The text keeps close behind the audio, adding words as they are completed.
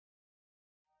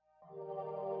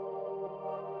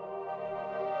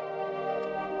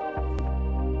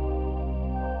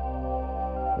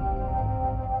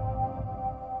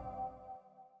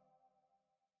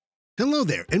Hello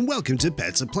there and welcome to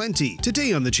Pets Aplenty.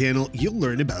 Today on the channel, you'll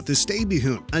learn about the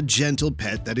Stabyhoun, a gentle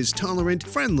pet that is tolerant,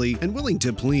 friendly, and willing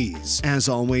to please. As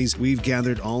always, we've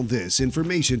gathered all this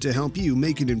information to help you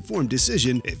make an informed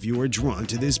decision if you are drawn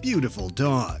to this beautiful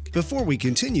dog. Before we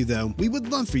continue though, we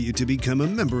would love for you to become a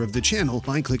member of the channel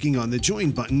by clicking on the join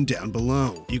button down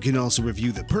below. You can also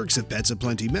review the perks of Pets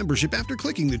Aplenty membership after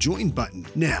clicking the join button.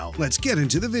 Now, let's get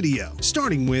into the video,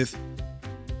 starting with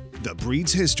the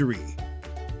breed's history.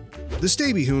 The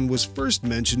Stabyhoun was first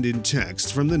mentioned in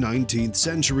texts from the 19th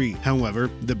century.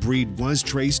 However, the breed was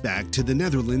traced back to the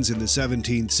Netherlands in the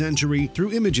 17th century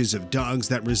through images of dogs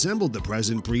that resembled the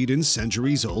present breed in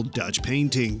centuries-old Dutch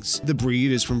paintings. The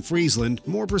breed is from Friesland,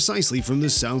 more precisely from the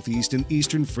southeast and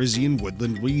eastern Frisian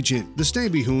woodland region. The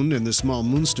Stabyhoun and the small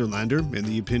Münsterlander, in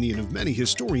the opinion of many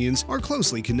historians, are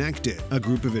closely connected. A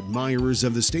group of admirers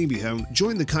of the Stabyhoun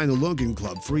joined the Kynologen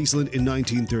Club Friesland in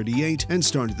 1938 and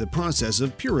started the process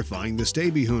of purifying the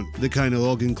Stabyhoun. The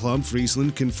Kynologen Club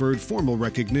Friesland conferred formal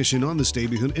recognition on the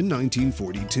Stabyhoun in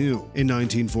 1942. In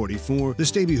 1944, the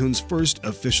Stabyhoun's first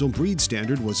official breed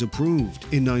standard was approved.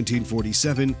 In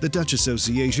 1947, the Dutch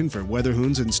Association for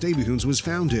Wetherhounds and Stabyhounds was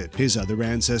founded. His other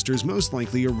ancestors most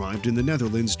likely arrived in the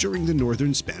Netherlands during the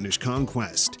Northern Spanish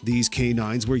Conquest. These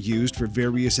canines were used for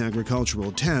various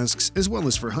agricultural tasks as well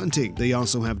as for hunting. They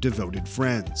also have devoted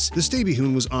friends. The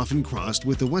Stabyhoun was often crossed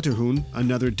with the Wetterhoun,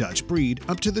 another Dutch breed,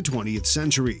 up to the 20th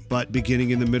century. But beginning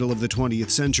in the middle of the 20th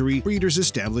century, breeders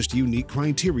established unique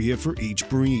criteria for each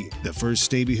breed. The first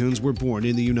Stabyhounds were born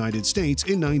in the United States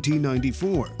in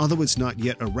 1994. Although it's not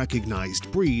yet a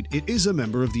recognized breed, it is a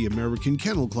member of the American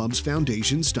Kennel Club's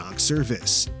Foundation Stock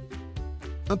Service.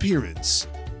 Appearance.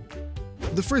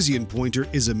 The Frisian Pointer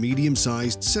is a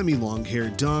medium-sized,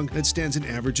 semi-long-haired dog that stands an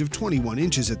average of 21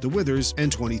 inches at the withers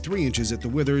and 23 inches at the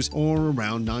withers, or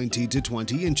around 19 to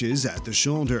 20 inches at the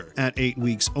shoulder. At 8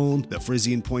 weeks old, the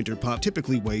Frisian Pointer pup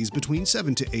typically weighs between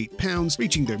 7 to 8 pounds,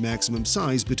 reaching their maximum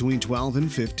size between 12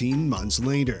 and 15 months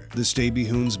later. The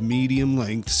Stabyhoun's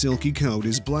medium-length, silky coat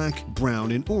is black,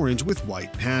 brown, and orange with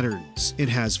white patterns. It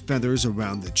has feathers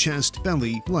around the chest,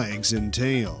 belly, legs, and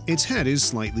tail. Its head is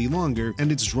slightly longer, and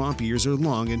its drop ears are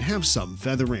long and have some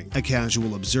feathering. A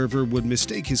casual observer would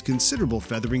mistake his considerable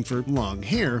feathering for long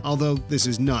hair, although this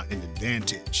is not an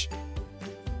advantage.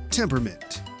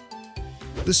 Temperament.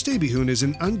 The Stabyhoun is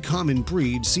an uncommon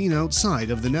breed seen outside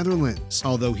of the Netherlands.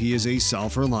 Although he is a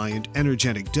self-reliant,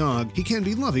 energetic dog, he can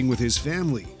be loving with his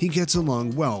family. He gets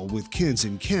along well with kids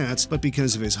and cats, but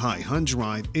because of his high hunt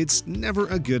drive, it's never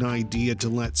a good idea to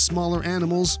let smaller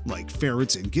animals, like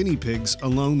ferrets and guinea pigs,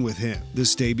 alone with him. The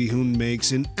Stabyhoun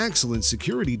makes an excellent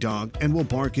security dog and will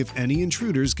bark if any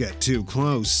intruders get too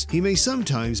close. He may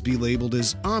sometimes be labeled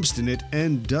as obstinate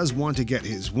and does want to get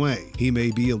his way. He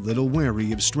may be a little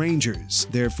wary of strangers.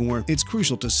 Therefore, it's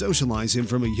crucial to socialize him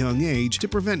from a young age to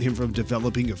prevent him from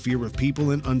developing a fear of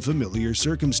people in unfamiliar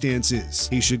circumstances.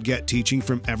 He should get teaching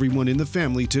from everyone in the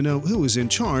family to know who is in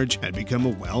charge and become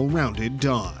a well-rounded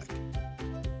dog.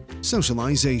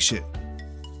 Socialization.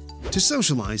 To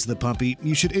socialize the puppy,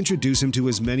 you should introduce him to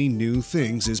as many new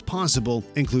things as possible,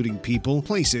 including people,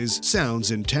 places,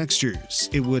 sounds, and textures.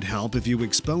 It would help if you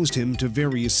exposed him to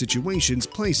various situations,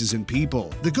 places, and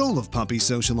people. The goal of puppy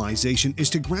socialization is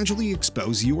to gradually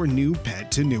expose your new pet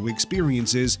to new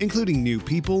experiences, including new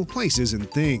people, places,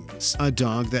 and things. A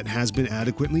dog that has been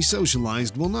adequately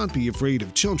socialized will not be afraid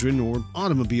of children or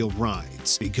automobile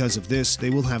rides. Because of this,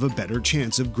 they will have a better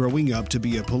chance of growing up to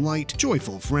be a polite,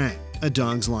 joyful friend. A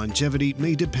dog's longevity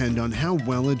may depend on how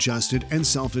well-adjusted and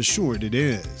self-assured it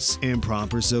is.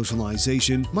 Improper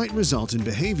socialization might result in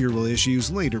behavioral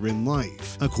issues later in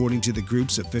life. According to the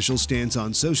group's official stance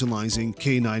on socializing,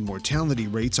 canine mortality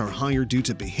rates are higher due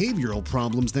to behavioral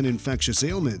problems than infectious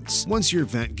ailments. Once your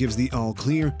vet gives the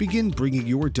all-clear, begin bringing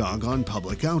your dog on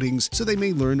public outings so they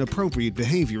may learn appropriate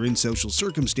behavior in social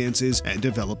circumstances and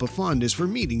develop a fondness for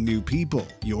meeting new people.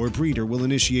 Your breeder will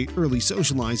initiate early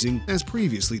socializing as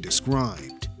previously described.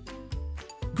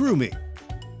 Grooming.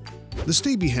 The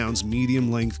Stabyhound's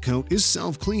medium-length coat is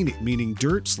self-cleaning, meaning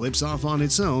dirt slips off on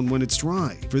its own when it's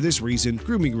dry. For this reason,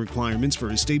 grooming requirements for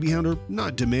a Stabyhound are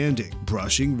not demanding.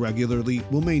 Brushing regularly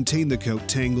will maintain the coat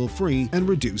tangle-free and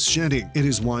reduce shedding. It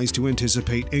is wise to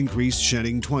anticipate increased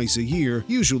shedding twice a year,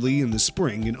 usually in the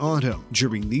spring and autumn.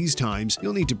 During these times,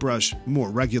 you'll need to brush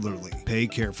more regularly. Pay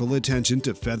careful attention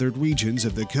to feathered regions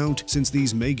of the coat, since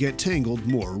these may get tangled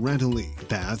more readily.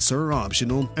 Baths are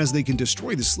optional, as they can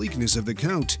destroy the sleekness of the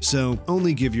coat, so Also,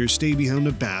 only give your Stabyhoun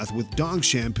a bath with dog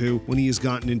shampoo when he has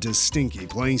gotten into stinky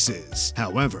places.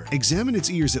 However, examine its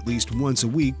ears at least once a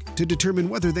week to determine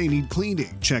whether they need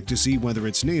cleaning. Check to see whether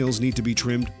its nails need to be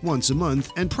trimmed once a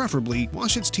month, and preferably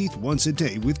wash its teeth once a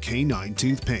day with canine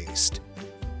toothpaste.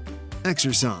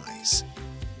 Exercise.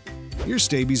 Your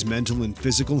Staby's mental and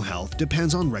physical health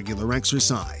depends on regular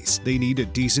exercise. They need a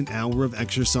decent hour of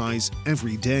exercise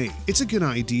every day. It's a good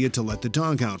idea to let the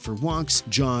dog out for walks,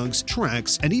 jogs,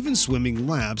 treks, and even swimming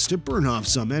laps to burn off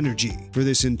some energy. For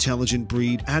this intelligent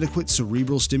breed, adequate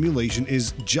cerebral stimulation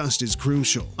is just as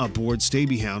crucial. A bored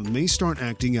Stabyhound may start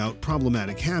acting out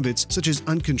problematic habits such as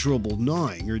uncontrollable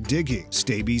gnawing or digging.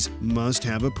 Stabies must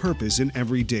have a purpose in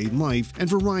everyday life, and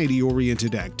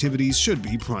variety-oriented activities should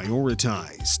be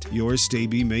prioritized. Your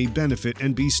Staby may benefit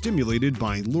and be stimulated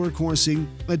by lure coursing,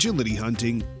 agility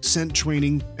hunting, scent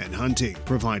training, and hunting.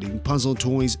 Providing puzzle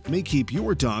toys may keep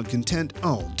your dog content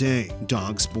all day.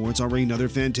 Dog sports are another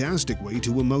fantastic way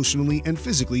to emotionally and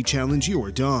physically challenge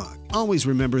your dog. Always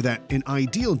remember that an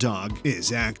ideal dog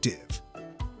is active.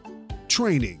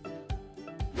 Training.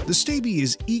 The Staby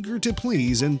is eager to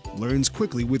please and learns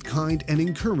quickly with kind and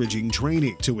encouraging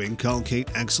training. To inculcate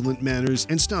excellent manners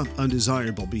and stop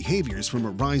undesirable behaviors from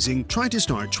arising, try to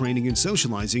start training and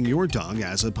socializing your dog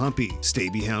as a puppy.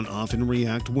 Stabyhound often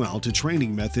react well to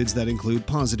training methods that include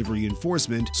positive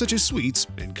reinforcement, such as sweets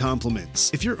and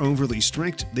compliments. If you're overly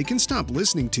strict, they can stop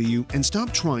listening to you and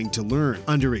stop trying to learn.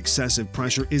 Under excessive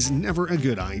pressure is never a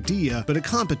good idea, but a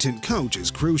competent coach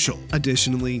is crucial.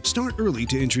 Additionally, start early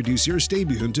to introduce your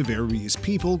Stabyhound to various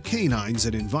people, canines,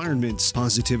 and environments.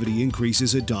 Positivity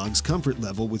increases a dog's comfort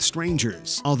level with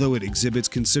strangers. Although it exhibits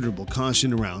considerable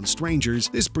caution around strangers,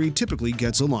 this breed typically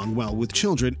gets along well with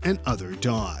children and other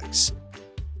dogs.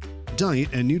 Diet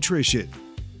and nutrition.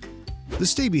 The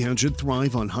Stabyhound should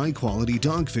thrive on high-quality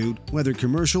dog food, whether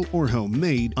commercial or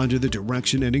homemade, under the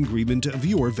direction and agreement of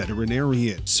your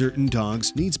veterinarian. Certain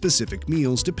dogs need specific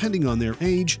meals depending on their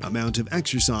age, amount of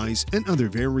exercise, and other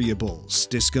variables.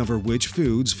 Discover which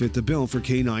foods fit the bill for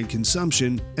canine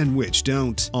consumption and which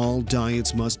don't. All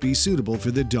diets must be suitable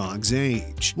for the dog's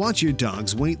age. Watch your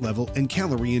dog's weight level and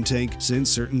calorie intake, since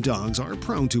certain dogs are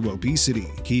prone to obesity.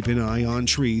 Keep an eye on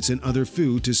treats and other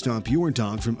food to stop your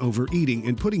dog from overeating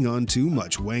and putting on too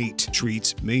much weight.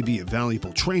 Treats may be a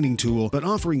valuable training tool, but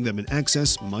offering them in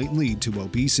excess might lead to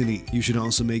obesity. You should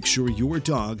also make sure your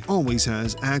dog always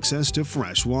has access to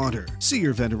fresh water. See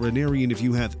your veterinarian if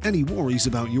you have any worries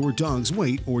about your dog's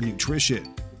weight or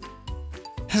nutrition.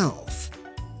 Health.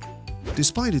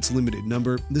 Despite its limited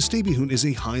number, the Stabyhoun is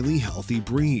a highly healthy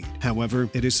breed. However,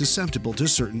 it is susceptible to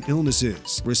certain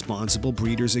illnesses. Responsible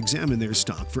breeders examine their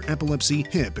stock for epilepsy,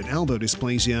 hip and elbow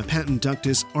dysplasia, patent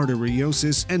ductus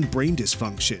arteriosus, and brain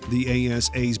dysfunction. The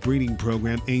ASA's breeding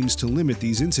program aims to limit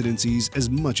these incidences as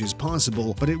much as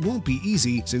possible, but it won't be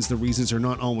easy since the reasons are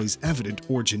not always evident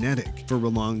or genetic. For a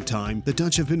long time, the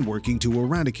Dutch have been working to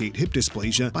eradicate hip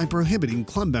dysplasia by prohibiting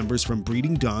club members from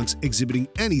breeding dogs exhibiting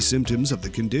any symptoms of the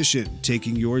condition.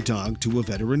 Taking your dog to a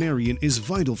veterinarian is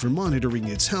vital for monitoring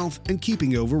its health and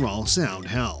keeping overall sound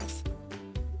health.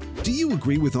 Do you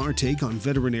agree with our take on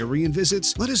veterinarian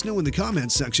visits? Let us know in the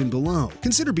comments section below.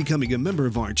 Consider becoming a member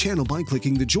of our channel by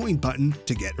clicking the join button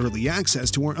to get early access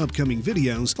to our upcoming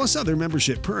videos, plus other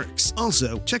membership perks.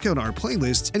 Also, check out our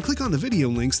playlists and click on the video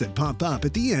links that pop up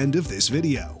at the end of this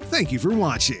video. Thank you for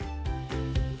watching.